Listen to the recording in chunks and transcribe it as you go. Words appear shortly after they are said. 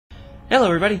Hello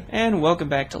everybody, and welcome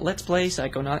back to Let's Play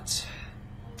Psychonauts.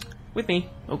 With me,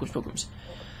 Spookums.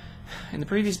 In the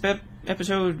previous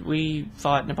episode, we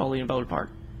fought Napoleon Bonaparte.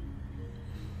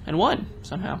 And won,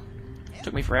 somehow.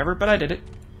 Took me forever, but I did it.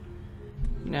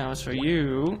 Now as for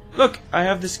you... Look! I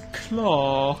have this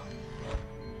claw!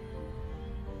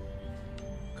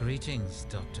 Greetings,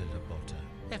 Dr. Lobotta.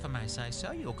 If I may say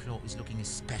so, your claw is looking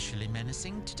especially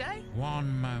menacing today.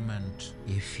 One moment.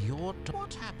 If you're...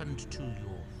 What happened to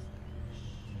your...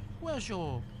 Where's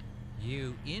your...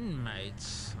 You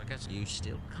inmates? I guess you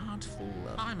still can't fool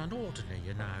us. I'm an orderly,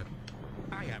 you know.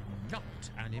 I am not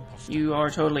an imposter. You are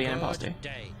totally an imposter. Good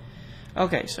day.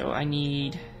 Okay, so I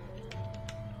need...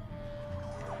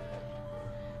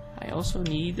 I also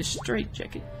need the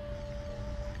straitjacket.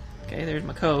 Okay, there's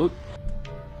my coat.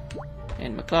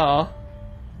 And my claw.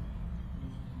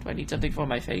 Do I need something for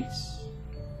my face?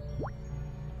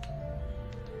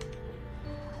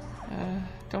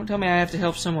 Don't tell me I have to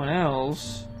help someone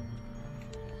else.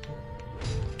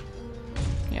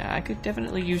 Yeah, I could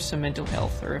definitely use some mental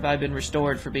health, or have I been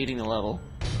restored for beating the level?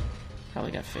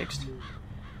 Probably got fixed.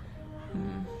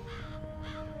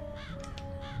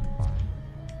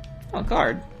 Oh, a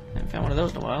card. Haven't found one of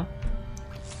those in a while.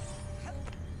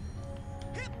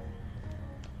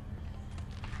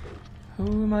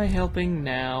 Who am I helping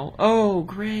now? Oh,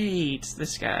 great!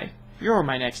 This guy. You're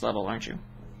my next level, aren't you?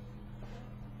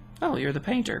 Oh, you're the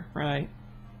painter, right?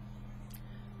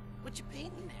 What you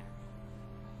painting there?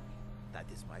 That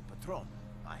is my patron,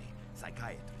 my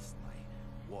psychiatrist, my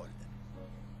warden.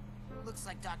 Looks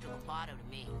like Dr. Lobotta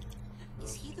to me.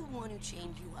 Is he the one who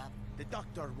chained you up? The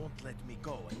doctor won't let me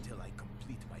go until I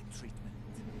complete my treatment.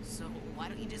 So why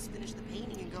don't you just finish the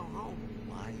painting and go home?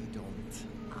 Why don't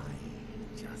I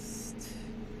just...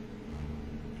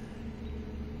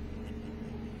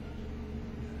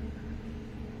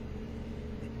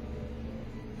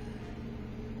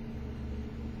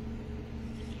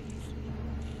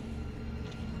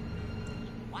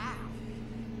 Wow.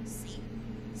 See?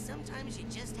 Sometimes you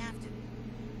just have to...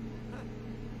 Huh.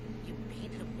 You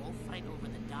painted a bullfight over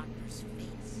the doctor's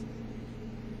face.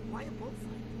 Why a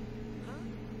bullfight? Huh?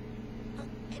 Huh?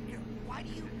 Edgar, why do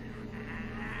you...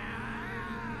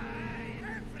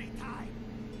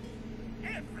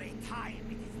 Every time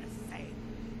it is the same.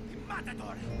 The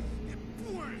matador, the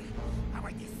bull. How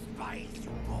I despise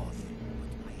you both.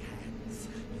 But my hands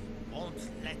won't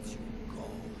let you go.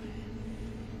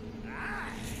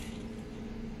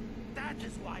 That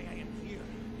is why I am here.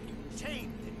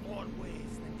 Chained in more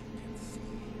ways than you can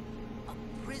see. A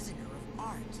prisoner of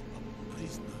art. A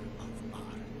prisoner of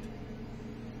art.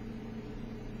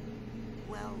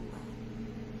 Well,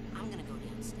 I'm gonna go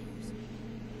downstairs.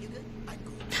 You good? I'm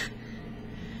good.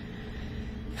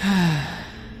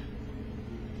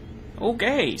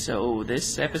 Okay, so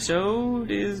this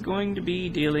episode is going to be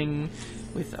dealing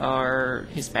with our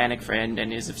Hispanic friend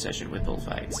and his obsession with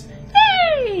bullfights.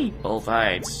 Hey!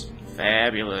 Bullfights.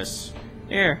 Fabulous.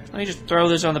 Here, let me just throw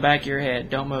this on the back of your head.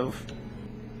 Don't move.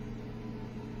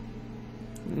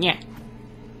 Yeah.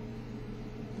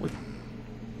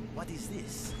 What is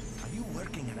this? Are you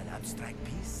working on an abstract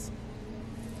piece?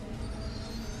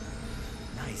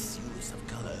 Nice use of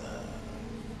color.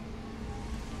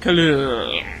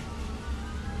 Color.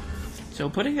 So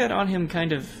putting that on him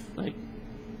kind of, like,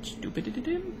 stupid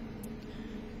him?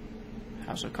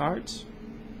 House of Cards?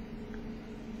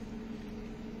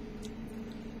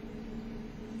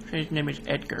 His name is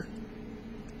Edgar.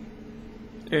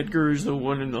 Edgar is the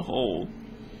one in the hole.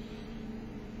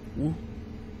 Ooh.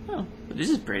 Oh, but this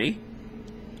is pretty.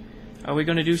 Are we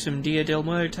gonna do some Dia del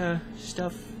Muerta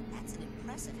stuff? That's an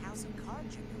impressive house of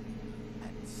cards you're building.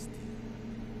 And still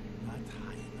not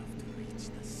high enough to reach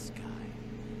the sky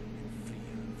and free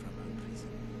her from her prison.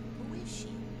 Who is she?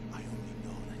 I only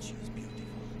know that she is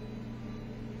beautiful,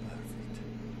 perfect,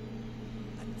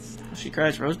 and sad. She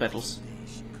cries rose petals. Day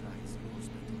she cries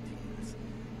rose-petal tears,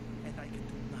 and I can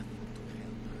do nothing to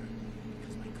help her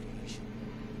because my creation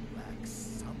lacks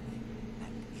something,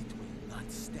 and it will not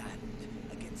stand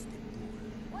against the bull.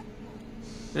 What?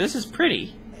 This is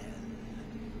pretty.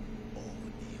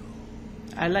 Odio.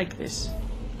 I like this.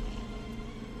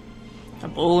 A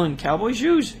bull in cowboy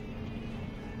shoes?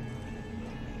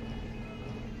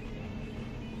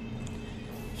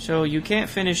 So you can't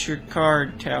finish your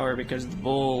card tower because the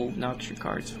bull knocks your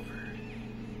cards over.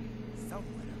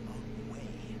 Somewhere along the way,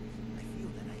 I feel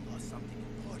that I lost something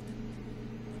important,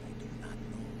 but I do not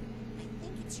know. I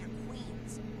think it's your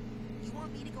queens. You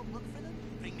want me to go look for them?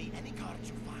 Bring me any card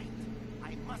you find.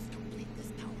 I must complete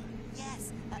this tower.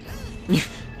 Yes.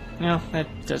 Well, that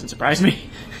doesn't surprise me.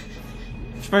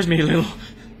 Surprised me a little.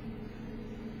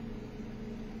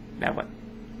 Now what?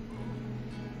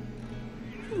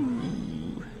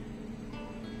 Ooh.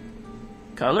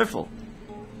 Colorful.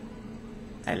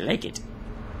 I like it.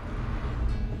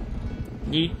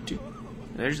 Neat.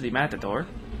 There's the matador.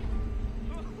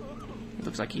 It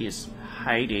looks like he is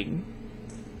hiding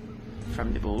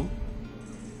from the bull.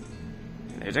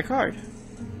 And there's a card.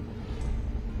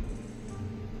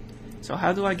 So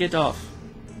how do I get off?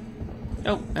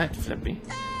 Oh, that flipped me.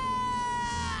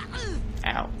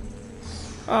 Ow.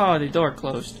 Oh, the door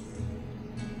closed.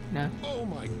 No. Oh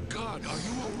my God, are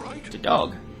you alright? It's a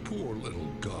dog. Poor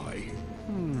little guy.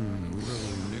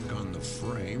 Little nick on the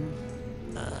frame.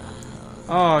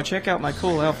 Oh, check out my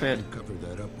cool outfit. Cover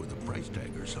that up with a price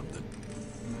tag or something.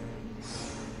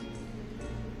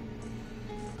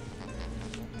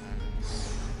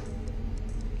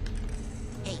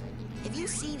 Hey, have you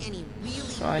seen any really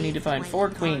So I need to find 4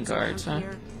 queen cards, huh?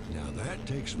 here? Now that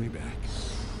takes me back.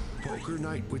 Poker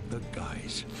night with the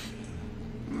guys.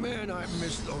 Man, I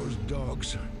miss those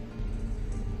dogs.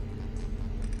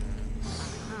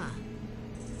 Huh.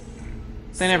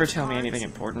 They never 6 tell me cards? anything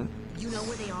important. You know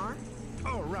where they are?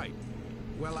 Oh, right.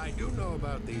 Well, I do know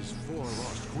about these 4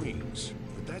 lost queens,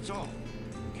 but that's all.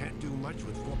 Can't do much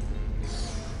with 4.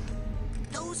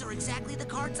 Those are exactly the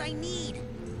cards I need.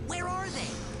 Where are they?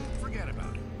 Forget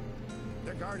about it.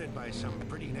 They're guarded by some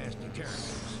pretty nasty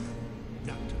characters.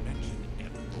 Not to mention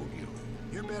MOU.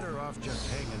 You're better off just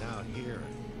hanging out here,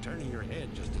 turning your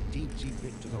head just a teensy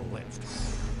bit to the left.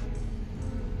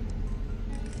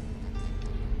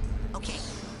 Okay.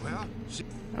 Well, see.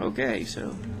 Okay,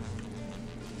 so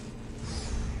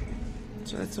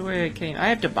that's the way I came. I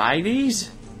have to buy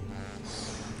these?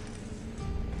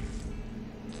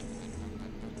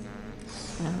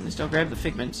 Well, at least I'll grab the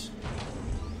figments.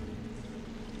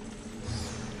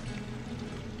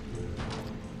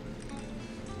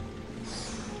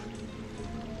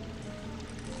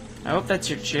 I hope that's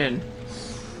your chin.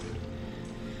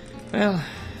 Well,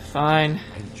 fine.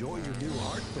 Enjoy your new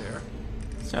art there.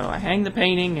 So I hang the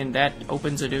painting and that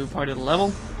opens a new part of the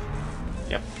level?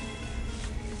 Yep.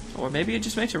 Or maybe it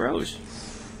just makes a rose.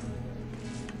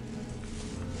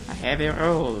 I have a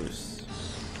rose.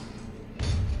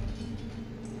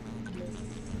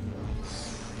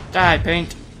 Die,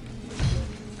 paint.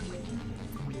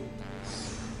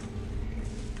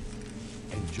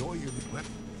 Enjoy your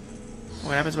weapon.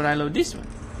 What happens when I load this one?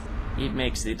 It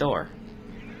makes the door.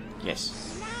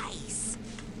 Yes. Nice.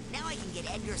 Now I can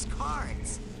get Edgar's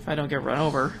cards. If I don't get run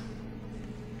over.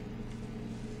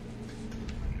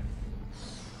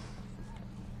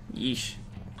 Yeesh.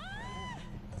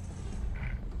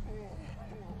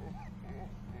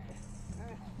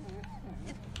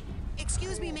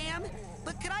 Excuse me, ma'am,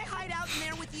 but could I hide out in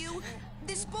there with you?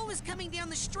 This bull is coming down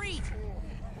the street.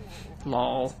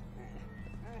 Lol.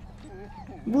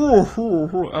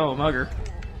 Oh, mugger.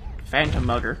 Phantom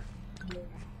mugger.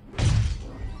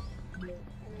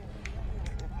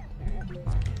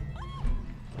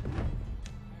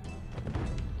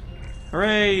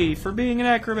 Hooray for being an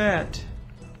acrobat!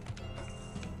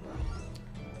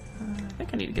 I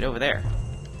think I need to get over there.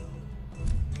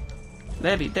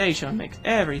 Levitation makes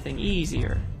everything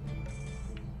easier.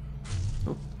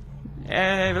 Oh.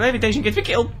 Levitation gets me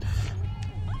killed!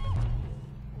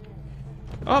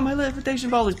 Oh, my levitation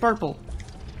ball is purple.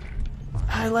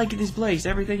 I like this place.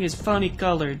 Everything is funny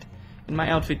colored. And my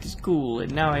outfit is cool.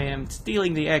 And now I am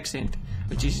stealing the accent.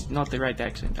 Which is not the right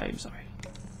accent. I am sorry.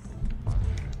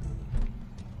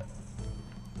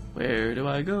 Where do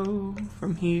I go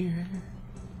from here?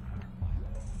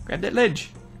 Grab that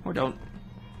ledge. Or don't.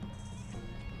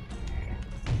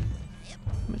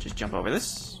 I'm gonna just jump over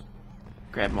this.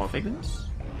 Grab more figments.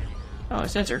 Oh, a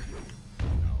sensor.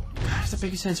 God, it's the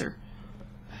biggest sensor.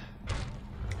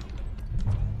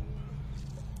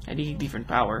 I need different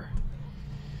power.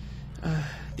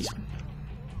 This one.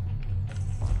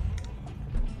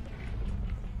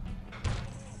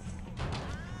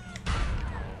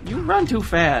 You run too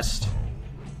fast.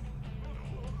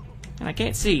 And I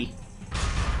can't see.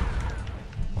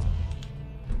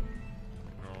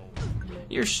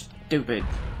 You're stupid.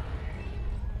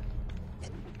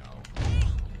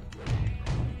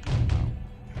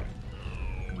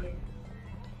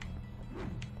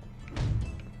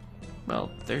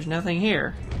 Well, there's nothing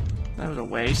here. That was a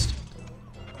waste.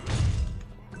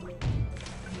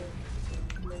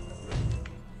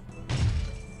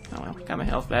 Oh well, got my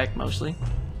health back, mostly.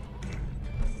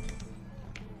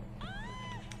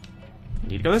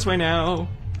 Need to go this way now.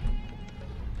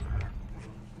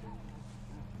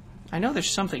 I know there's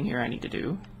something here I need to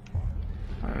do.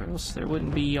 Or else there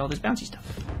wouldn't be all this bouncy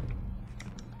stuff.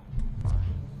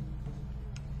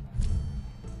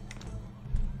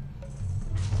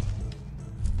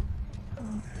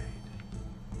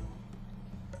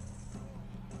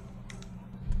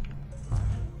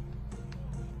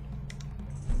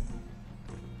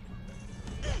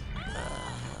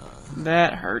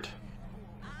 That hurt.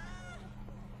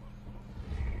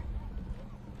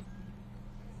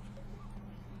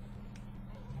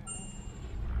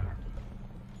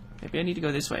 Maybe I need to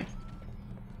go this way.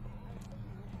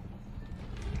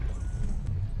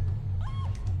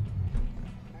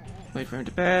 Wait for him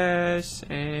to pass,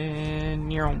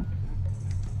 and you're on.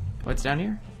 What's down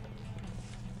here?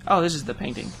 Oh, this is the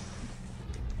painting.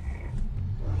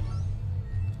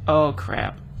 Oh,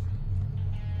 crap.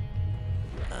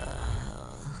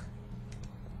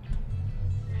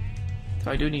 So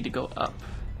I do need to go up,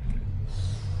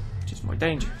 which is more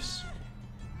dangerous.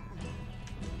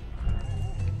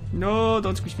 No,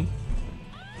 don't squish me.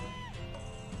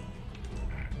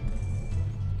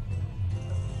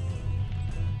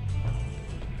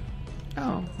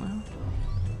 Oh, well.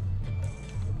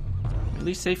 At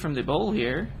least safe from the bowl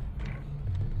here.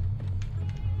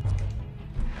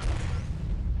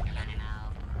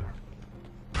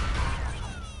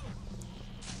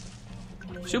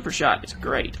 Super shot is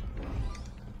great.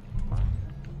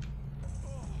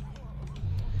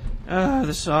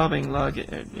 The sobbing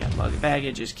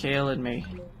baggage is killing me.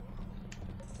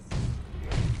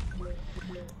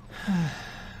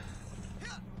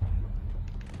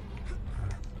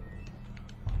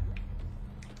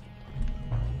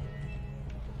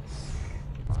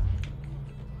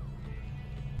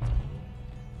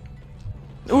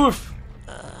 Oof!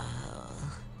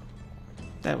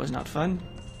 That was not fun.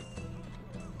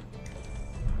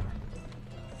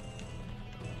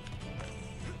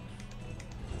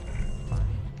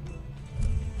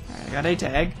 I got a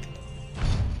tag.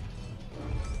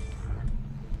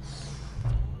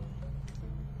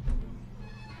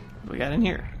 What do we got in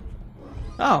here?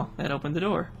 Oh, that opened the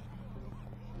door.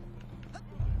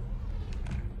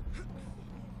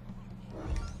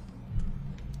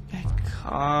 A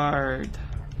card.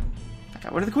 I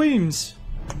got one of the queens.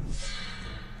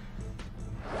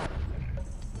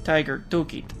 Tiger,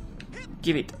 took it.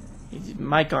 Give it. It's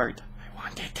my card. I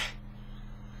want it.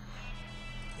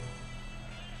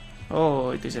 Oh,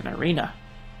 it is an arena.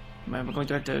 I'm going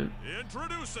to have to...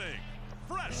 Introducing,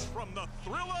 fresh from the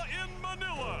Thrilla in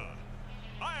Manila,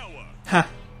 Iowa, Ha!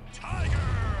 Tiger!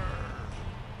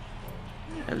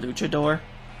 A luchador?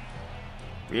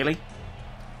 Really?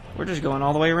 We're just going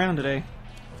all the way around today.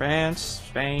 France,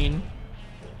 Spain.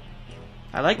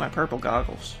 I like my purple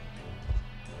goggles.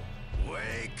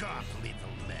 Wake up,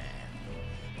 little man.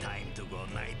 Time to go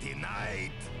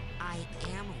nighty-night. I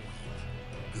am awake.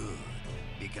 Good,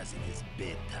 because it is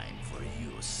bedtime for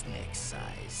you, Snake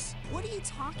Size. What are you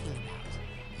talking about?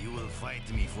 You will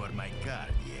fight me for my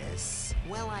card, yes?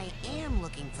 Well, I am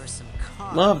looking for some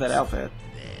cards. Love that outfit.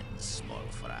 Then, small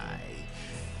fry,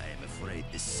 I am afraid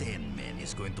the Sandman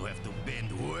is going to have to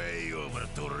bend way over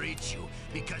to reach you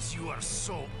because you are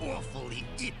so awfully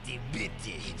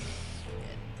itty-bitty.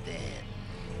 And then...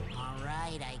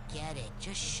 Alright, I get it.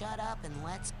 Just shut up and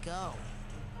let's go.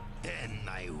 Then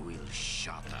I will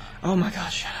shut up. Oh my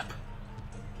gosh, shut up.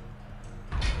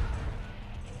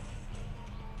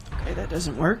 Okay, that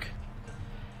doesn't work.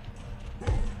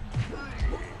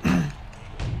 Okay,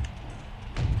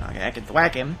 I can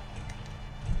thwack him.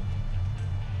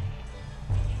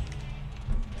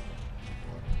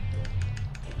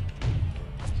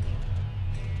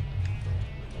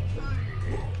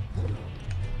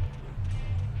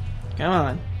 Come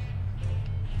on.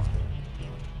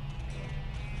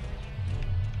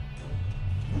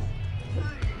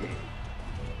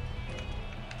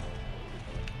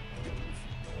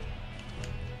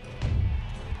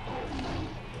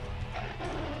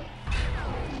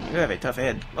 You have a tough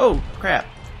head. Oh, crap.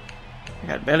 I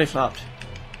got belly flopped.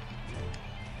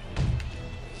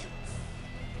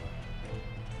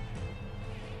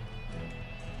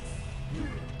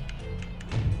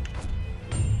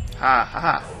 Ha ha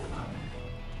ha.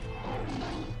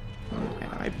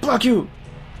 And I block you!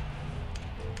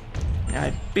 And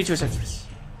I beat you senseless.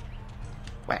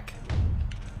 Whack.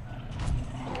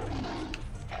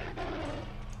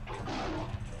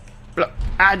 Block.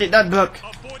 I did not block.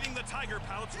 Avoiding the tiger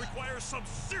pouts requires some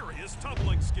serious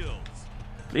tumbling skills.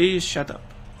 Please shut up.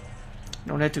 I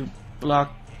don't have to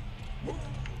block.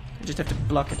 I just have to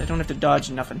block it. I don't have to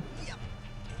dodge nothing.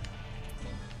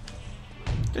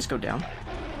 Just go down.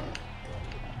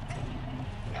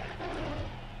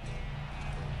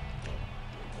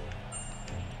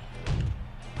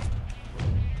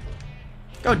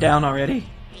 Go down already.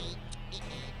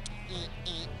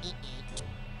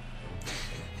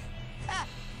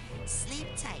 Sleep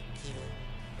tight, kitty.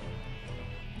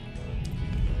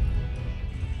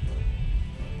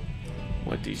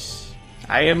 What is...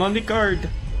 I am on the card.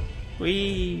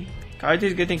 Card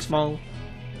is getting small.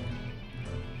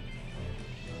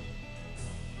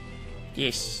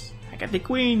 Yes, I got the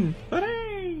queen.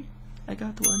 Hooray! I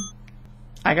got one.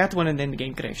 I got one and then the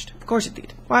game crashed. Of course it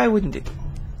did. Why wouldn't it?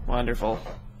 Wonderful.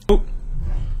 Oh.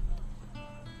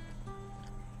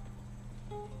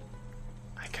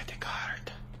 I got the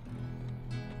card.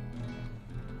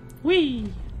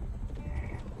 Whee!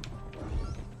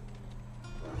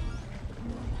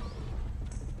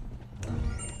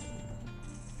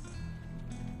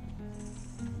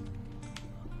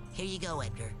 Here you go,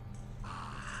 Edgar.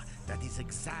 That is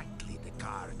exactly the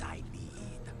card I need.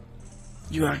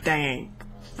 You are dang.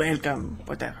 Welcome,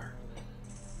 whatever.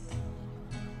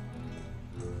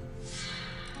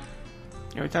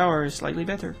 Your tower is slightly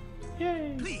better.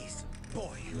 Yay! Please,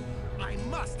 boy, I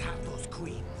must have those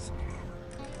queens.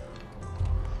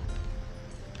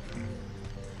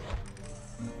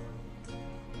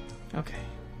 Okay.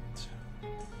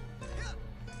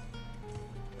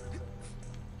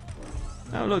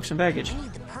 Oh, look, some baggage. I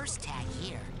need the purse tag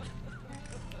here.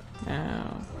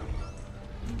 Now.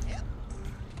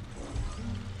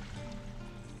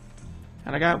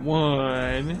 And I got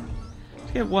one.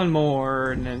 Let's get one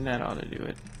more, and then that ought to do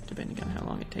it, depending on how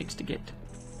long it takes to get.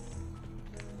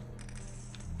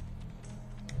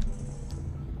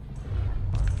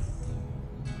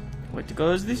 What to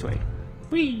go is this way.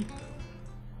 Whee!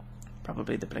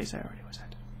 Probably the place I already was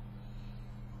at.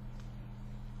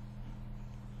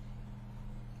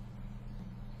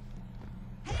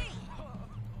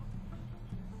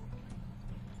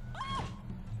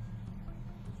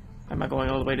 Am I going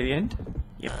all the way to the end?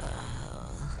 Yep.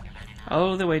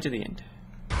 All the way to the end.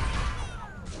 Am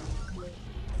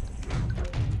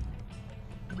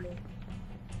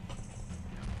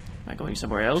I going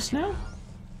somewhere else now?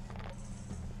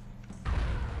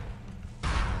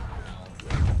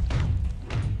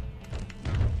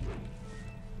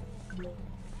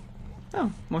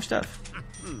 Oh, more stuff.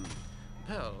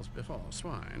 Pearls before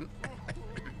swine.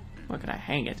 Where can I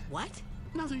hang it? What?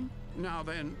 Nothing. Now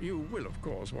then, you will of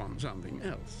course want something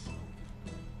else.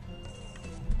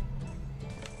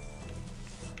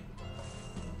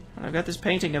 I've got this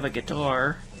painting of a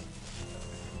guitar.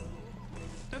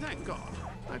 Thank God.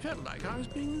 I felt like I was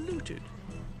being looted.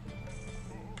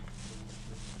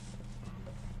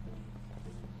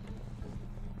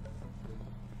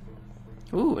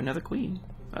 Ooh, another queen.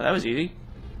 Oh, that was easy.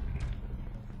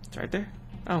 It's right there.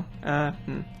 Oh,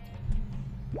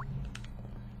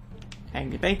 Hang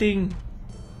the painting.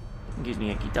 And gives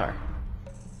me a guitar.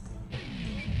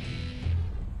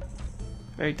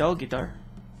 Very dull guitar.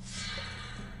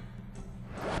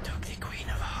 I took the Queen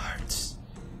of Hearts.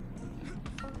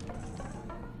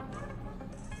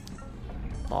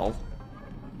 Lol.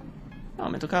 Oh,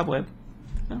 mental cobweb.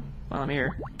 Oh, while I'm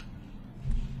here.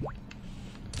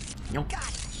 Nope.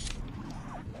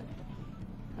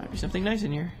 Might be something nice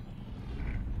in here.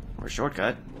 Or a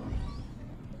shortcut.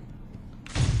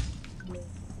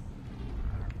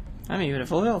 I'm even at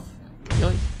full health.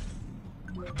 Really?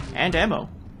 And ammo.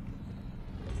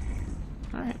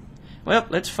 Alright. Well,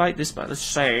 let's fight this boss. Let's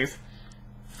save.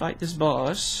 Fight this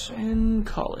boss and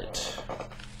call it.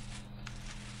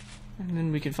 And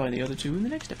then we can find the other two in the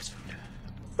next episode.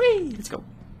 Whee! Let's go.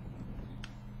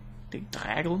 The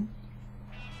dragon.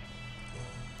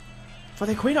 For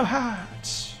the Queen of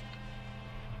Hearts.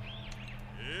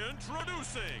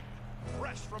 Introducing,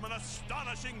 fresh from an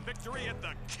astonishing victory at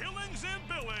the Killings and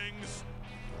Billings,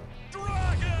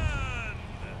 Dragon!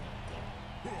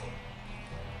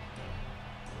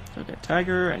 So we got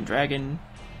Tiger and Dragon.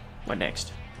 What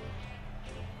next?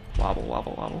 Wobble,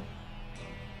 wobble, wobble.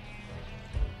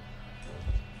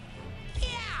 Ew!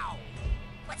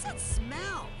 What's that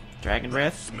smell? Dragon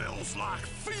breath. Smells like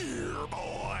fear,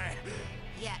 boy!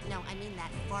 Yeah, no, I mean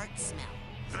that fart smell.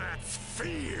 That's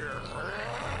fear!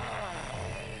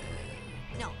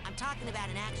 No, I'm talking about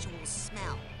an actual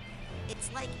smell.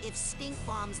 It's like if stink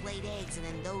bombs laid eggs and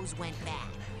then those went bad.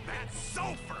 That's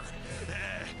sulfur!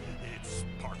 It's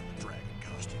part of the dragon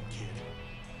costume, kid.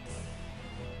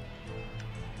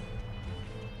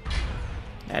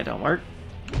 That don't work.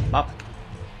 Bop.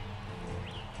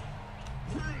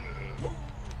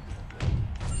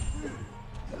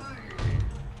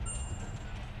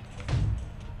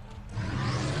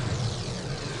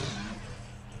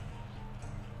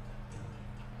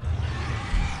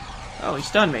 Oh, he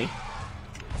stunned me.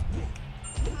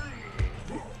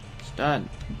 Stun.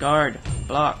 Guard.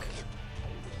 Block.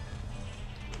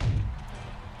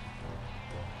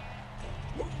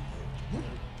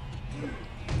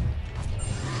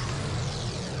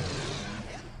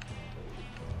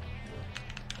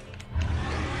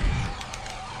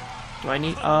 Do I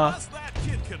need, Unless that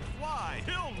kid can fly,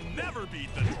 he'll never beat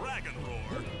the dragon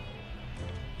roar.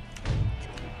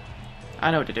 I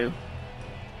know what to do.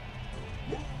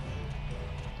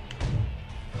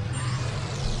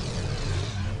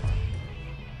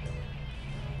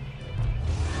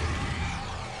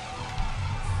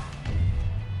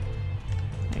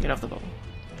 Get off the bubble.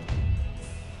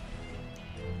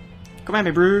 Come at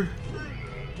me, bro.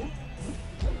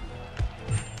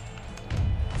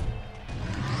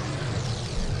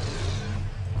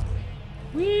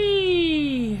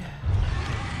 Whee!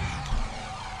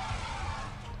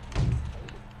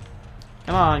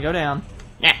 Come on, go down.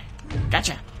 Yeah,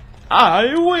 gotcha.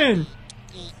 I win.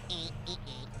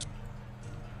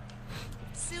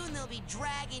 Soon they'll be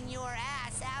dragging your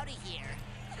ass out of here.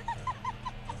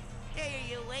 Hey,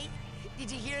 are you awake? Did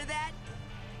you hear that?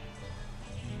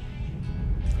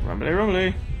 Rumbly,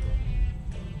 rumbly.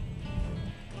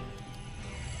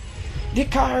 The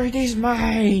card is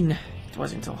mine. It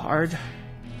wasn't so hard.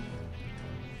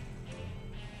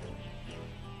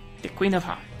 The Queen of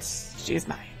Hearts. She is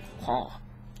mine. Oh,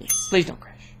 yes. Please don't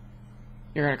crash.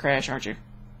 You're gonna crash, aren't you?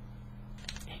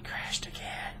 It crashed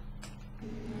again.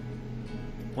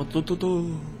 What to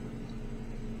do?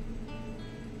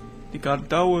 The card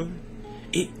tower.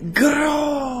 It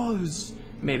grows.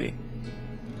 Maybe.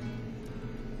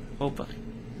 Hopefully.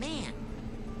 Man,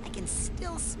 I can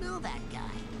still smell that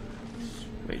guy.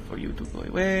 Wait for you to go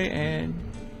away and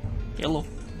hello.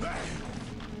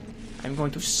 I'm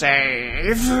going to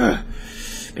save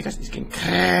because this game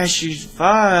crashes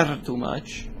far too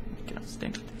much. I cannot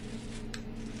stand it.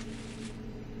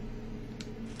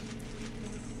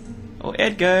 Oh,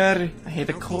 Edgar, I have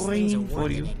a coin for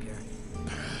you.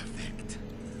 Perfect.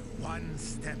 One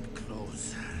step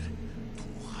closer to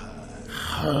her.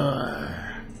 Her.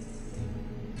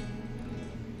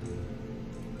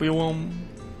 Boom.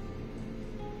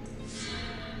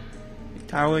 The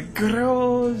tower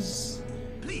grows.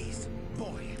 Please,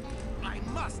 boy, I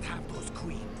must have those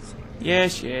queens.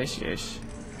 Yes, yes, yes.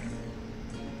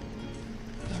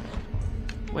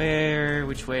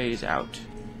 Which way is out?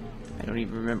 I don't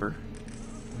even remember.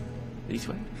 This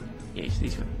way. Yes,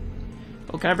 this way.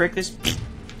 Oh, can I break this?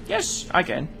 Yes, I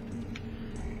can.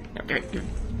 Okay.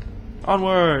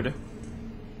 Onward!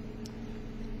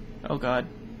 Oh god.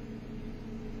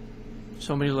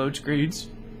 So many load screens.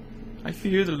 I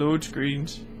fear the load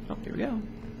screens. Oh, here we go.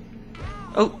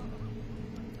 Oh!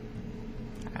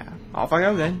 Off I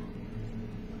go then.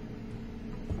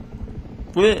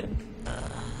 Blech.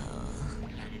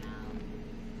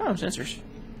 Oh, sensors.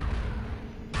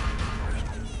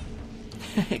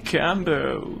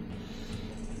 Combo.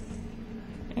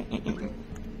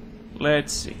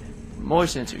 Let's see. More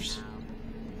sensors.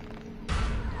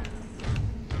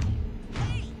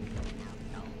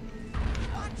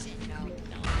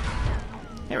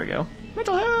 There we go.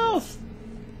 Mental health!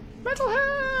 Mental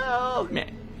health!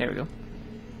 Man, there we go.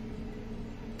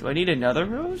 Do I need another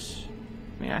rose?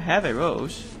 I mean, I have a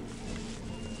rose.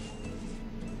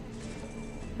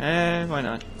 Why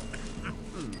not?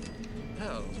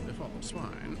 Hells before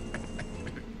swine.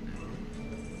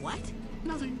 What?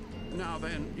 Nothing. Now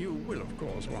then, you will of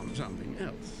course want something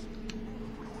else.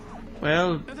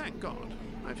 Well, Thank God.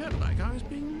 I felt like I was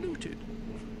being looted.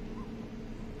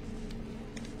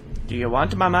 do you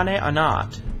want my money or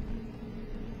not?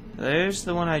 There's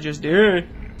the one I just did.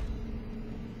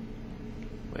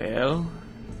 Well.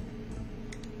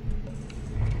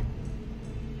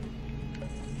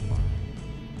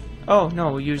 Oh,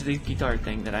 no, we'll use the guitar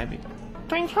thing that I made.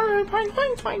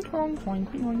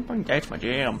 That's my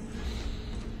jam.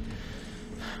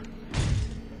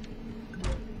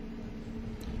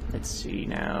 Let's see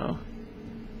now.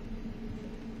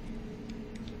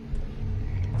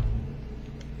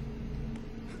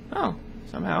 Oh,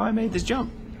 somehow I made this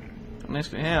jump. Don't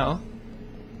ask me how.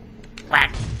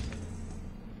 Whack!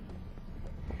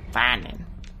 Fine then.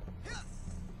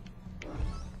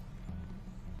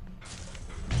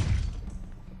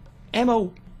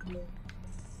 Ammo!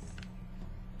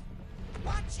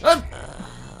 Oh!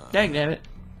 Dang damn it.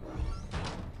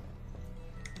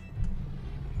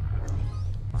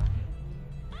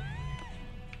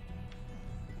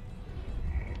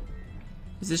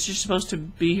 Is this just supposed to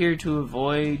be here to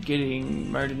avoid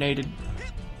getting murdered?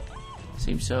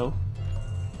 Seems so.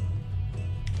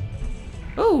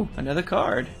 Oh, another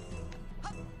card.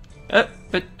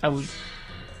 But I was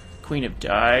Queen of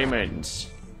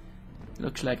Diamonds.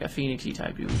 Looks like a phoenixy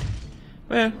type dude.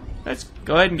 Well, let's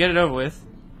go ahead and get it over with.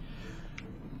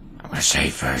 I'm gonna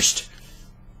save first.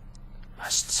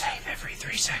 Must save every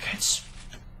 3 seconds.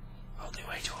 Only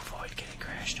way to avoid getting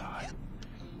crashed on.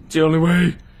 It's the only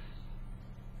way.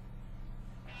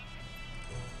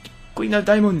 Queen of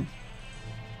Diamond.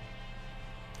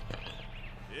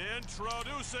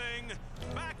 Introducing,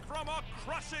 back from a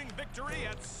crushing victory,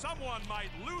 and someone might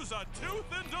lose a tooth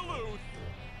in Duluth.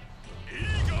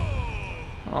 Eagle.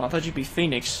 Oh, I thought you'd be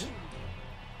Phoenix.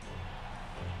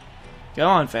 Go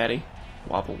on, fatty.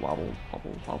 Wobble, wobble,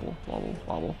 wobble, wobble, wobble,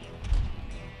 wobble.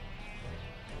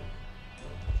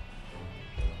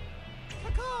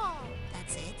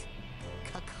 That's it.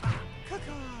 Caw-caw.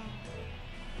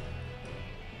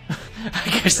 I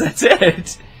guess that's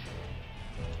it.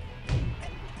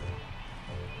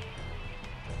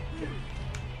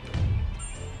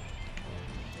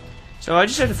 So I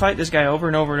just had to fight this guy over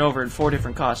and over and over in 4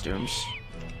 different costumes.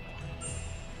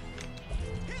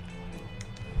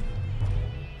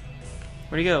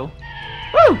 Where'd he go?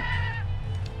 Woo!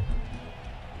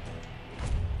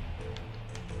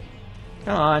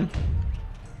 Come on.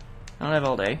 I don't have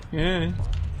all day. Yeah.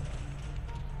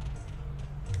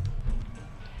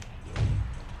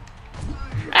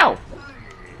 Ow!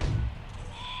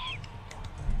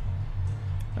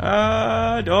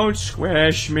 Don't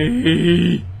squish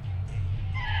me.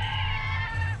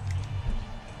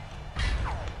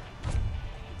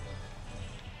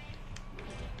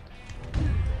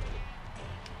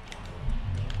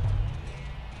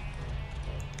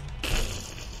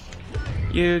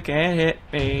 You can't hit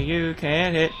me, you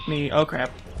can't hit me. Oh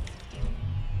crap.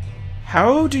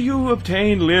 How do you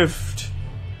obtain lift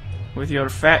with your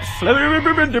fat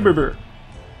flubber?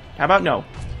 How about no?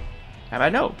 How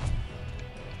about no?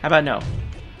 How about no?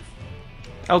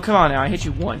 Oh come on now, I hit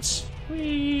you once.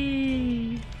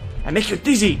 Whee! I make you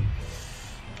dizzy!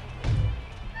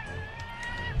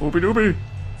 Oopie doopie!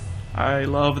 I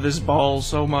love this ball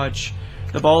so much.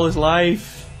 The ball is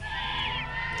life.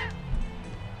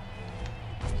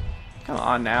 Come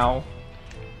on now.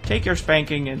 Take your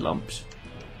spanking in lumps.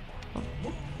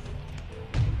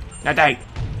 Now die.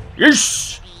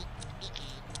 Yes!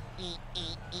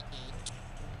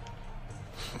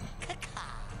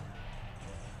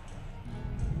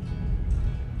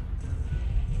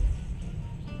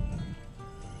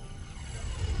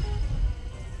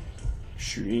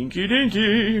 Shrinky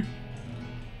dinky.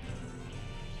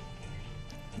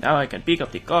 Now I can pick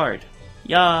up the card.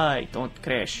 Yay! Don't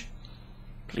crash.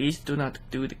 Please do not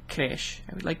do the crash.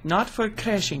 I would like not for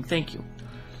crashing, thank you.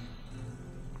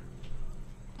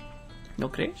 No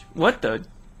crash? What the?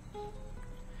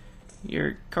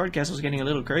 Your card castle's getting a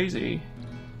little crazy.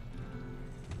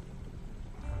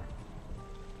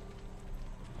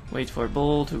 Wait for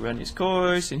Bull to run his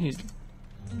course in his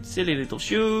silly little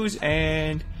shoes,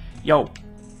 and yo,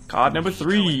 card number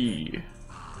 3.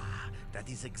 That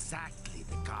is exactly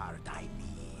the card I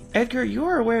need. Edgar, you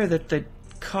are aware that the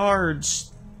cards,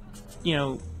 you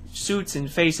know, suits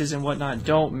and faces and whatnot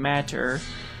don't matter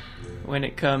when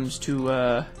it comes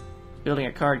to building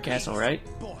a card castle, right?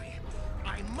 Boy,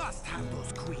 I must have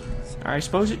those queens. I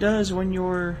suppose it does when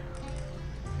you're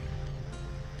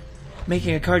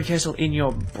making a card castle in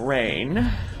your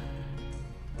brain,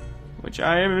 which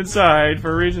I am inside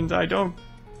for reasons I don't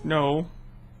know,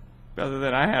 other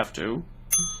than I have to.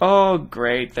 Oh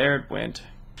great, there it went.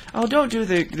 Oh, don't do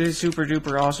the super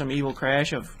duper awesome evil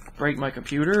crash of break my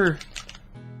computer.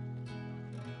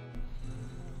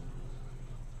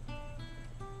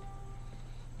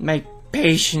 My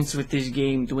patience with this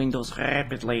game dwindles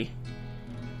rapidly.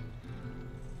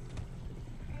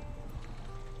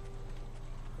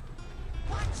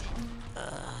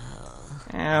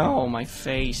 Ow, my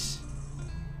face.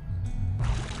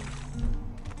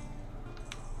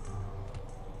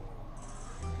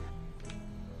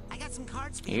 I got some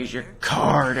cards for you. Here's your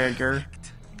card, Edgar.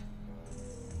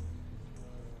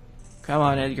 Come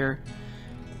on, Edgar.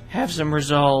 Have some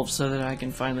resolve so that I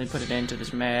can finally put an end to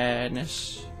this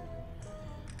madness.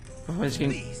 Before this game...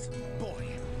 Please, boy,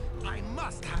 I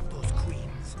must have those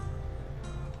queens.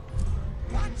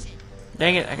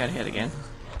 Dang it, I got hit again.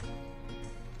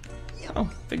 Oh,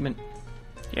 Figment.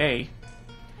 Yay.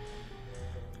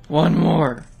 One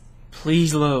more.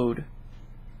 Please load.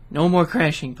 No more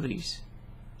crashing, please.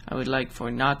 I would like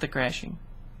for not the crashing.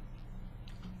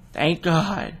 Thank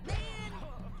God.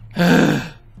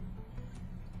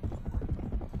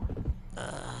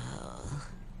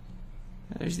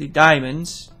 There's the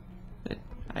diamonds that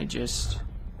I just...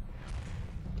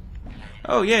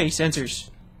 Oh, yay, sensors.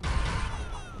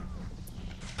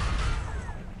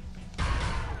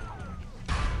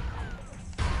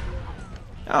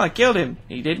 Oh, I killed him.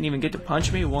 He didn't even get to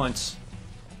punch me once.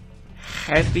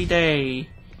 Happy day.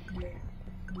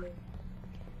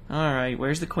 Alright,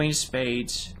 where's the Queen of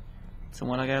Spades? It's the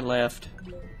one I got left.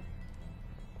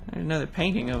 There's another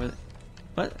painting over there.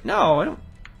 What? No, I don't...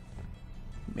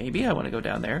 Maybe I want to go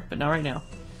down there, but not right now.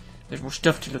 There's more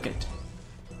stuff to look at.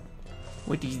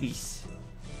 What is this?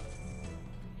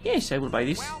 Yes, I will buy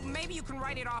this. Well, maybe you can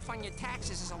write it off on your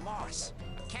taxes as a loss.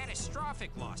 A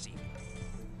catastrophic loss, even.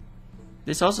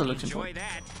 This also looks Enjoy important.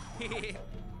 that.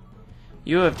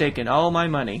 You have taken all my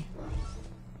money.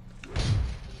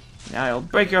 Now I'll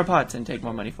break your pots and take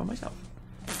more money for myself.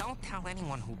 Don't tell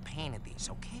anyone who painted these,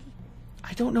 okay?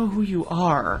 I don't know who you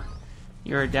are.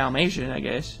 You're a Dalmatian, I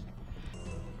guess.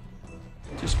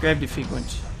 Just grab the figment.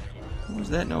 What was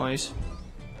that noise?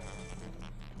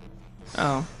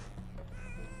 Oh.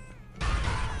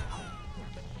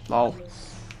 Lol.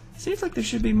 Seems like there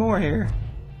should be more here.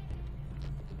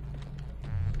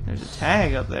 There's a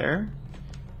tag up there.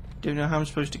 Don't know how I'm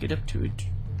supposed to get up to it.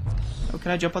 Oh,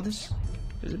 can I jump on this?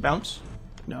 Does it bounce?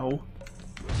 No.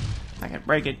 I can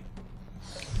break it.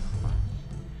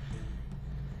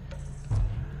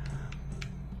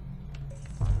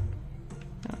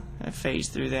 Oh, I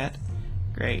phased through that.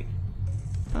 Great.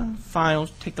 Fine, I'll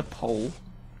take the pole.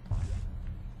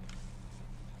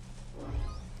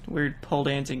 Weird pole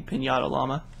dancing pinata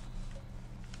llama.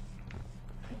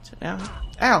 Right, so now,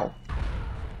 ow!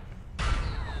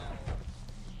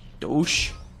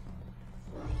 Douche.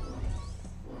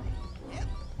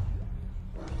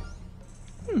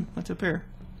 What's up here?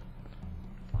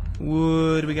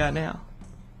 What do we got now?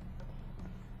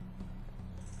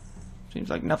 Seems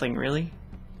like nothing really.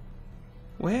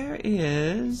 Where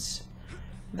is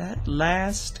that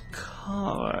last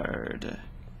card?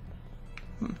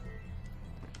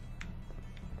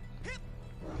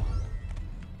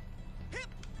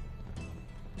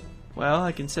 Well,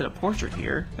 I can set a portrait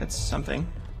here. That's something.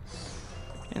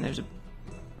 And there's a...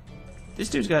 This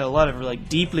dude's got a lot of, like,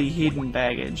 deeply hidden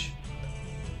baggage.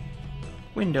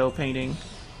 Window painting.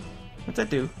 What's that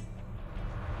do?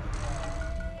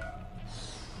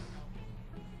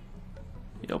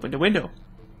 It opened a window.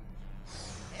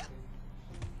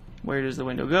 Where does the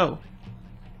window go?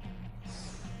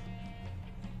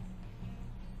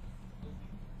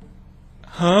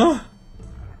 Huh?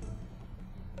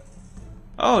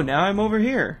 Oh, now I'm over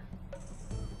here.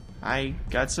 I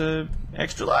got some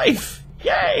extra life.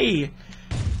 Yay!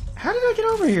 How did I get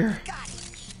over here?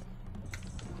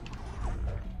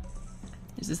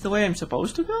 Is this the way I'm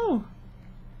supposed to go?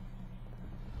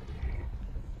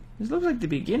 This looks like the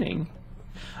beginning.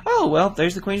 Oh, well,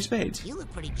 there's the Queen of Spades. You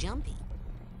look pretty jumpy.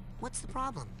 What's the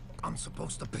problem? I'm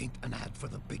supposed to paint an ad for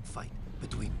the big fight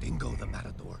between Dingo the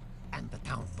Matador and the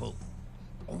town bull.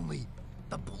 Only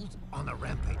the bull's on a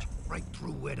rampage right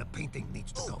through where the painting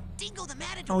needs to go. Dingo the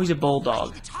Matador. Oh, he's a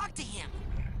bulldog. I need to talk to him.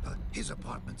 His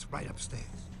apartment's right upstairs.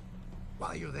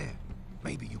 While you're there,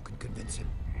 maybe you can convince him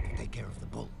to take care of the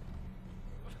bull.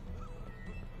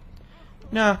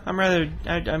 No,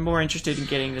 I'm more interested in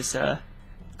getting this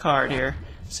card here,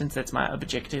 since that's my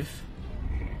objective.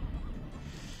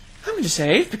 I'm gonna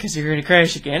save because you're gonna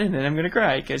crash again, and then I'm gonna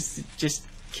cry because it just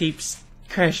keeps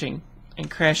crashing and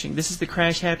crashing. This is the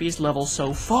crash happiest level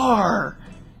so far.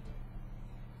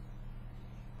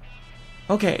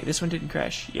 Okay, this one didn't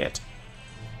crash yet.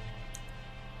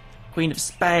 Queen of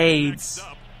Spades. Next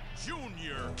up,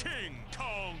 Junior King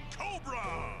Kong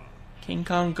Cobra. King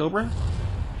Kong Cobra?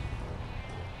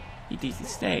 Eat these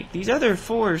snake. These other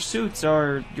 4 suits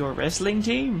are your wrestling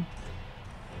team?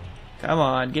 Come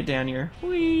on, get down here.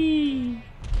 Whee!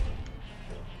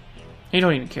 He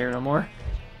don't even care no more.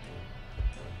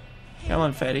 Come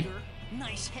on, fatty.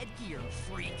 Nice headgear,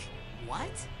 freak. What?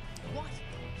 What?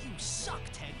 You suck,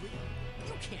 Tegley.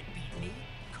 You can't beat me.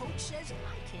 Coach says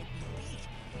I can't be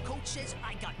beat. Coach says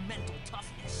I got mental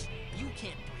toughness. You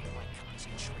can't break my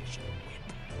concentration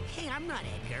whip. Hey, I'm not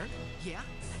Edgar. Yeah?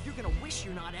 You're gonna wish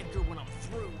you're not Edgar when I'm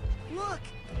through. Look,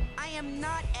 I am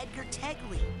not Edgar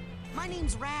Tegley. My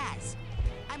name's Raz.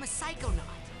 I'm a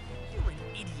psychonaut. You're an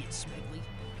idiot, Smegley.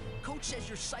 Coach says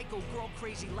your psycho girl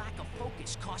crazy lack of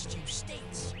focus cost you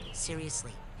states.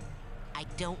 Seriously, I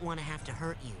don't want to have to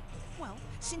hurt you. Well,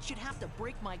 since you'd have to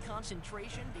break my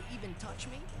concentration to even touch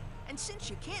me, and since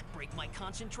you can't break my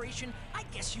concentration, I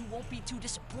guess you won't be too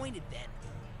disappointed then.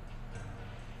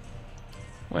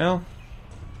 Well,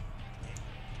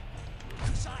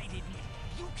 'Cause I didn't.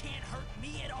 You can't hurt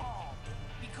me at all.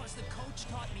 Because the coach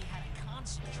taught me how to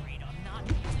concentrate on not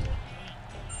feeling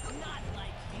pain. Not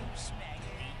like you,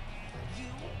 Smegley.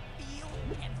 You feel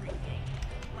everything.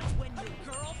 Like when your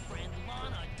girlfriend,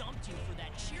 Lana, dumped you for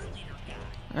that cheerleader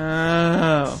guy.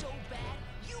 oh. So bad,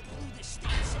 you blew the state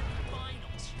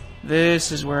semifinals.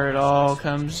 This is where it all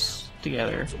comes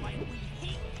together. That's why we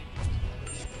hate you.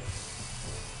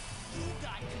 You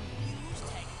got confused,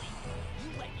 Tegley. You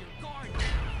let your guard down.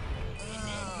 And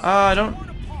then I don't... torn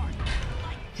apart.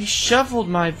 Like He shuffled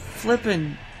my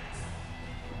flippin'...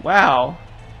 Wow.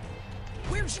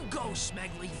 where'd you go,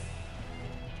 Smegley?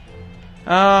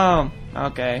 Oh,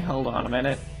 okay, hold on a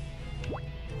minute.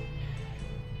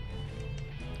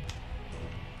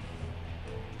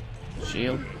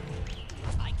 Shield.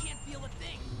 I can't feel a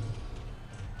thing.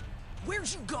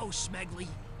 Where'd you go, Smegley?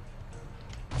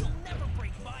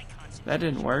 That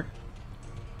didn't work.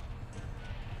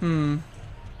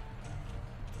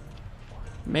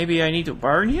 Maybe I need to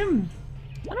burn him?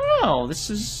 I don't know. This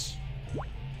is...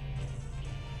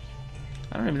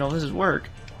 I don't even know if this is work.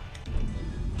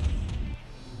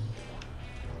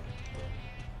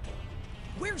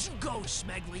 Where'd you go,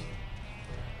 Smegly?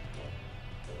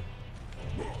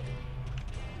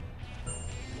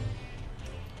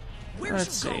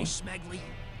 Let's Where'd you go, see. Smegly?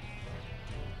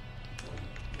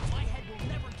 My head will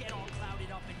never get all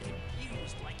clouded up and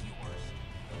confused like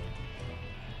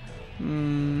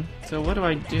yours. So what do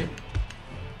I do?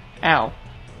 Ow.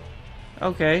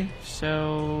 Okay,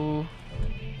 so...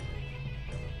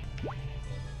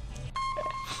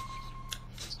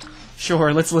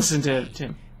 Sure, let's listen to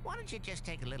him. Why don't you just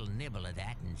take a little nibble of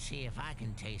that and see if I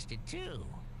can taste it too?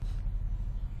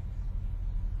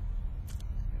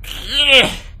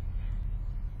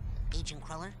 Agent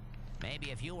Cruller?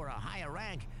 Maybe if you were a higher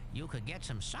rank, you could get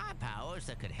some psi powers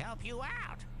that could help you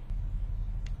out.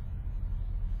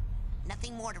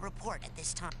 Nothing more to report at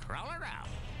this time. Cruller out.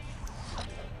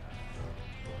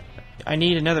 I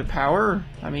need another power?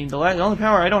 I mean, the only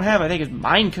power I don't have, I think, is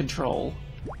mind control.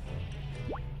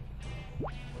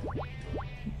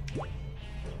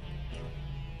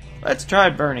 Let's try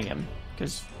burning him,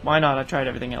 because why not? I've tried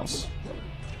everything else.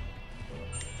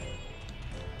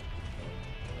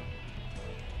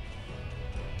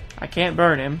 I can't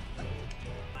burn him.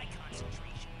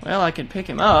 Well, I can pick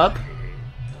him up,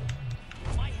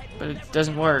 but it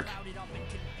doesn't work.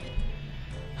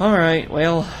 Alright,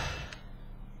 well...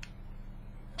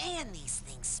 Man, these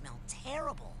things smell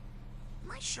terrible.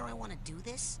 Am I sure I want to do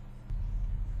this?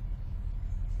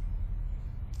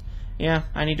 Yeah,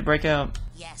 I need to break out.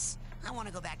 Yes, I want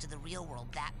to go back to the real world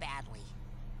that badly.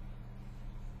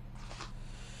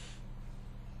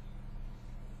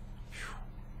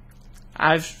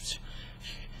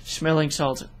 Smelling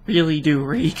salts really do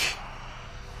reek.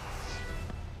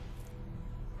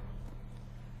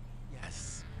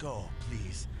 Yes, go,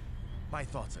 please. My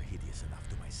thoughts are hideous enough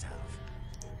to myself.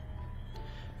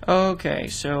 Okay,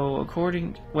 so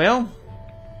well,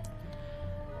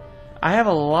 I have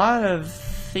a lot of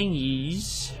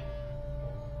thingies.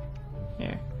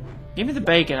 Here. Give me the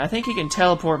bacon. I think he can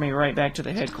teleport me right back to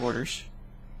the headquarters.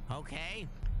 Okay.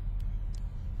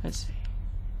 Let's see.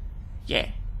 Yeah.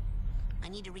 I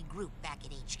need to regroup back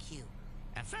at HQ.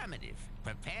 Affirmative.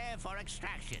 Prepare for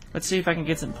extraction. Let's see if I can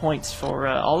get some points for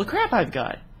all the crap I've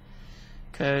got.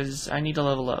 Because I need to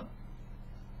level up.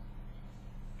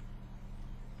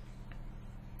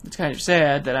 It's kind of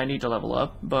sad that I need to level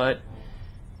up, but...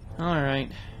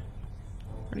 Alright.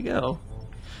 Where'd he go?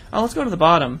 Oh, let's go to the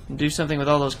bottom and do something with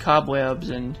all those cobwebs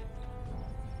and...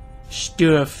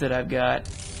 stuff that I've got.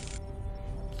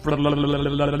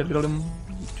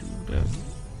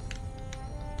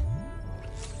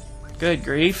 Good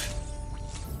grief.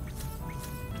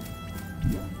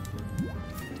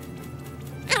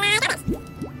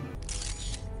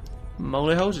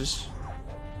 Moly hoses.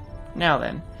 Now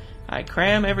then, I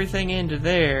cram everything into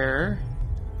there,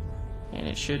 and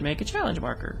it should make a challenge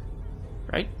marker,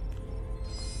 right?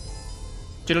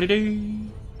 Diddly-dee.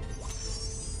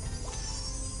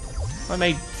 I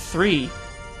made 3.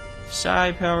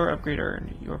 Psi power upgrade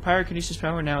earned. Your pyrokinesis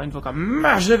power now invoke a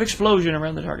massive explosion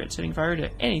around the target, setting fire to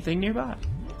anything nearby.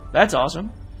 That's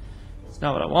awesome. It's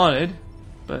not what I wanted,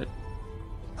 but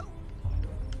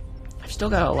I've still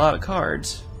got a lot of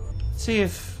cards. Let's see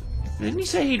if... Didn't he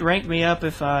say he'd rank me up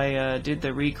if I did the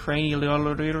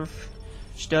recranial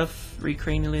stuff?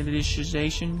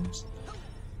 Recranializations?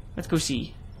 Let's go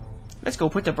see. Let's go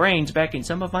put the brains back in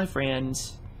some of my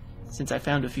friends. Since I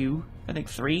found a few. I think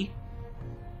 3?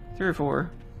 3 or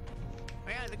 4.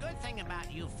 Well, the good thing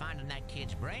about you finding that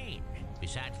kid's brain,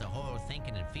 besides the whole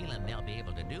thinking and feeling they'll be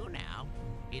able to do now,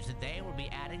 is that they will be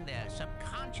adding their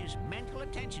subconscious mental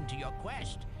attention to your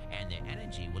quest, and their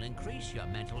energy will increase your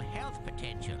mental health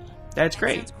potential. That's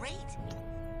great. Sounds great.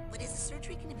 But is the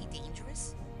surgery going to be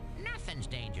dangerous? Nothing's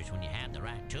dangerous when you have the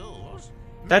right tools.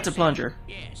 That's a plunger.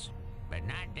 Yes, but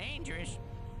not dangerous.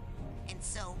 And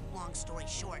so, long story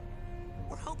short,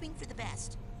 we're hoping for the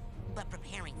best, but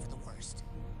preparing for the worst.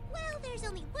 Well, there's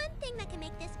only one thing that can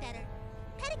make this better.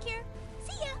 Pedicure.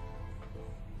 See ya!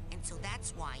 And so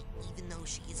that's why, even though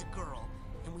she is a girl,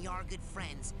 and we are good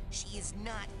friends, she is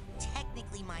not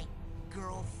technically my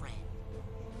girlfriend.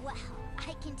 Well,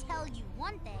 I can tell you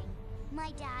one thing.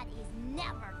 My dad is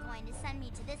never going to send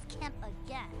me to this camp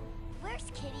again. Where's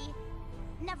Kitty?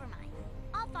 Never mind.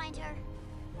 I'll find her.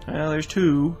 Well, there's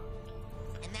 2.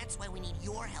 And that's why we need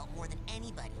your help more than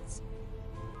anybody's.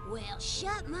 Well,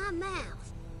 shut my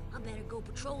mouth. I better go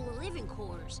patrol the living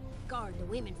quarters, guard the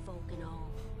women folk and all.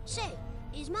 Say,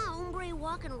 Is my hombre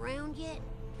walking around yet?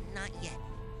 Not yet,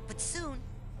 but soon.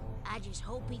 I just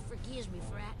hope he forgives me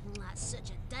for acting like such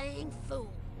a dang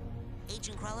fool.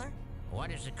 Agent Cruller?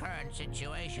 What is the current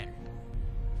situation?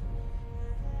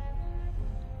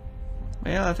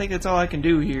 Well, I think that's all I can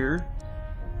do here.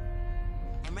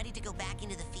 I'm ready to go back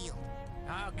into the field.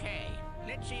 Okay,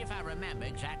 let's see if I remember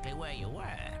exactly where you were.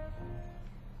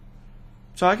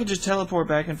 So I could just teleport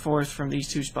back and forth from these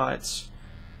two spots.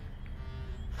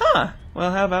 Huh.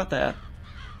 Well, how about that?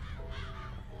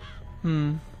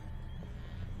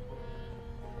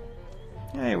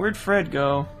 Hey, where'd Fred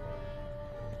go?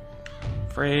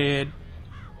 Fred.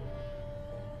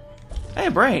 Hey,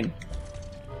 brain.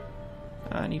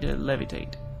 I need to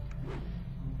levitate.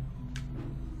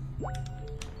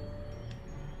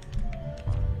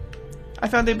 I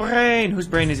found a brain! Whose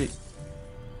brain is it?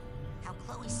 How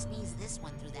Chloe sneezed this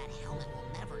one through that helmet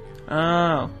we'll never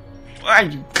know. Oh. Why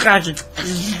you gotta...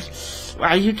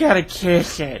 Why you gotta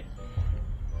kiss it?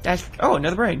 That's... Oh,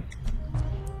 another brain.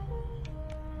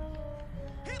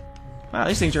 Wow,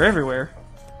 these things are everywhere.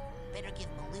 Better give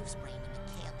Maloof's brain to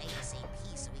Mikhail ASAP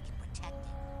so we can protect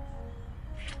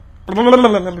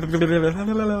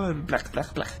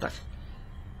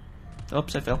him.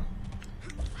 Oops, I fell.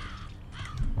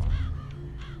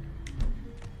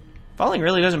 Falling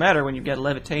really doesn't matter when you've got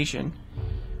levitation.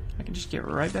 I can just get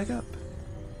right back up.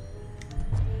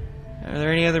 Are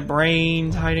there any other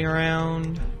brains hiding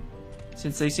around?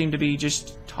 Since they seem to be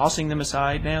just tossing them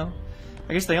aside now.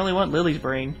 I guess they only want Lily's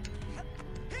brain.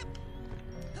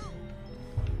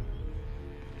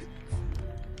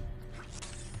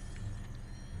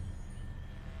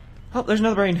 Oh, there's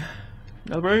another brain.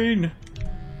 Another brain.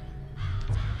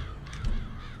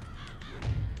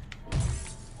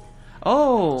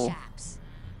 Oh. Chaps,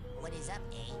 what is up,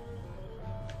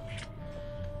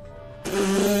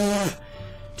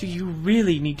 Do you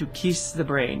really need to kiss the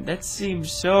brain? That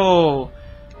seems so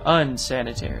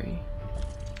unsanitary.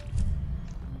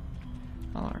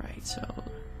 Alright, so...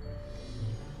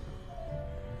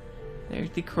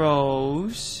 There's the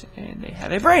crows, and they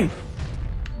have a brain!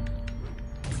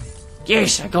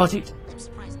 Yes, I got it! I'm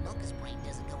surprised Milka's brain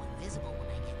doesn't go invisible when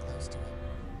I get close to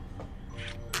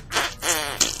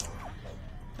it.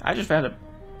 I just found a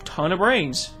ton of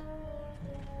brains.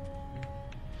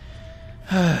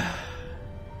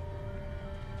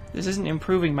 This isn't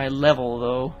improving my level,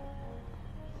 though.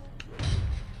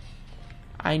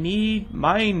 I need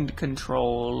mind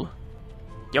control.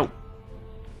 Yo.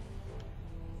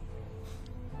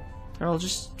 They're all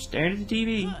just staring at the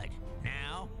TV. Good.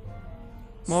 Now?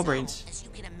 More brains. As you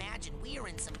can imagine, we are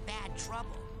in some bad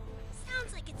trouble.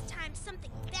 Sounds like it's time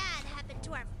something bad happened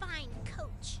to our fine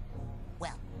coach.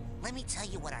 Well, let me tell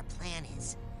you what our plan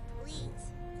is.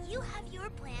 Please, you have your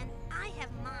plan, I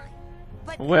have mine.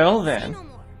 But Well Say then. no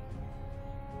more.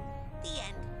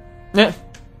 the end.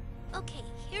 Okay,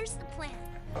 here's the plan.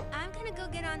 I'm gonna go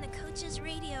get on the coach's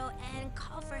radio and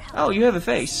call for help. Oh, you have a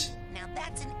face. Now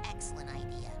that's an excellent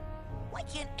idea. Why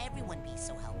can't everyone be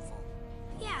so helpful?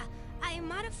 Yeah, I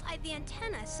modified the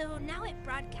antenna, so now it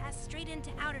broadcasts straight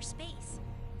into outer space.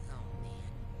 Oh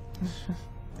man.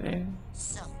 There.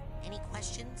 So, any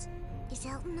questions? Is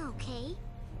Elton okay?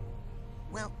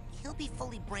 Well, he'll be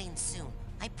fully brained soon.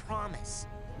 I promise.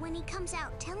 When he comes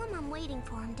out, tell him I'm waiting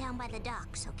for him down by the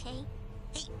docks, okay?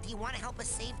 Hey, do you want to help us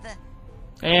save the...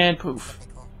 And poof.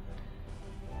 Typical.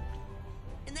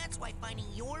 And that's why finding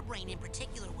your brain in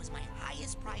particular was my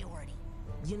highest priority.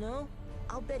 You know,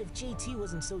 I'll bet if JT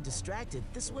wasn't so distracted,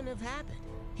 this wouldn't have happened.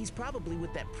 He's probably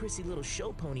with that prissy little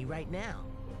show pony right now.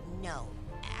 No.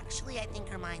 Actually, I think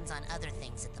her mind's on other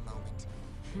things at the moment.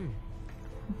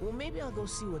 Well, maybe I'll go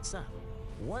see what's up.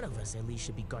 One of us at least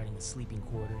should be guarding the sleeping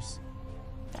quarters.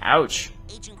 Ouch.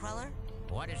 Agent Cruller?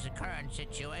 What is the current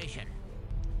situation?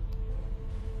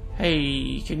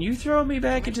 Hey, can you throw me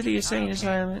back into the insane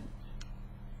asylum?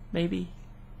 Maybe?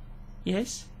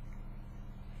 Yes?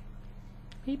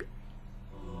 Maybe?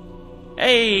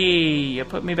 Hey, you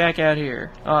put me back out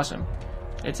here. Awesome.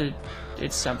 It's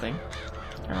something.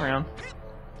 Turn around.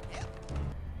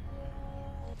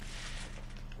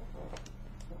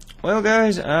 Well,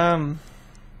 guys,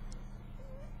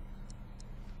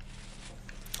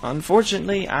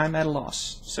 unfortunately, I'm at a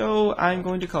loss. So, I'm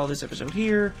going to call this episode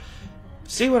here,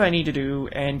 see what I need to do,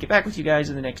 and get back with you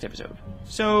guys in the next episode.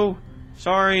 So,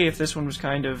 sorry if this one was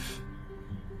kind of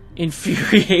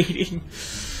infuriating.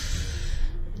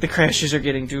 The crashes are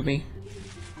getting to me.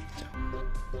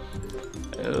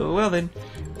 Well then,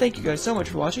 thank you guys so much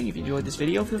for watching. If you enjoyed this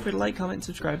video, feel free to like, comment, and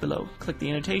subscribe below. Click the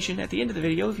annotation at the end of the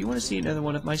video if you want to see another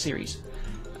one of my series.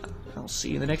 I'll see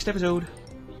you in the next episode.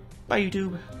 Bye,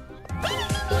 YouTube.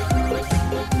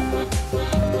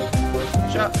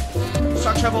 Suck.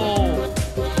 Suck shovel.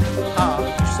 Ah,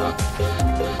 you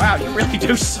suck. Wow, you really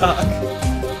do suck.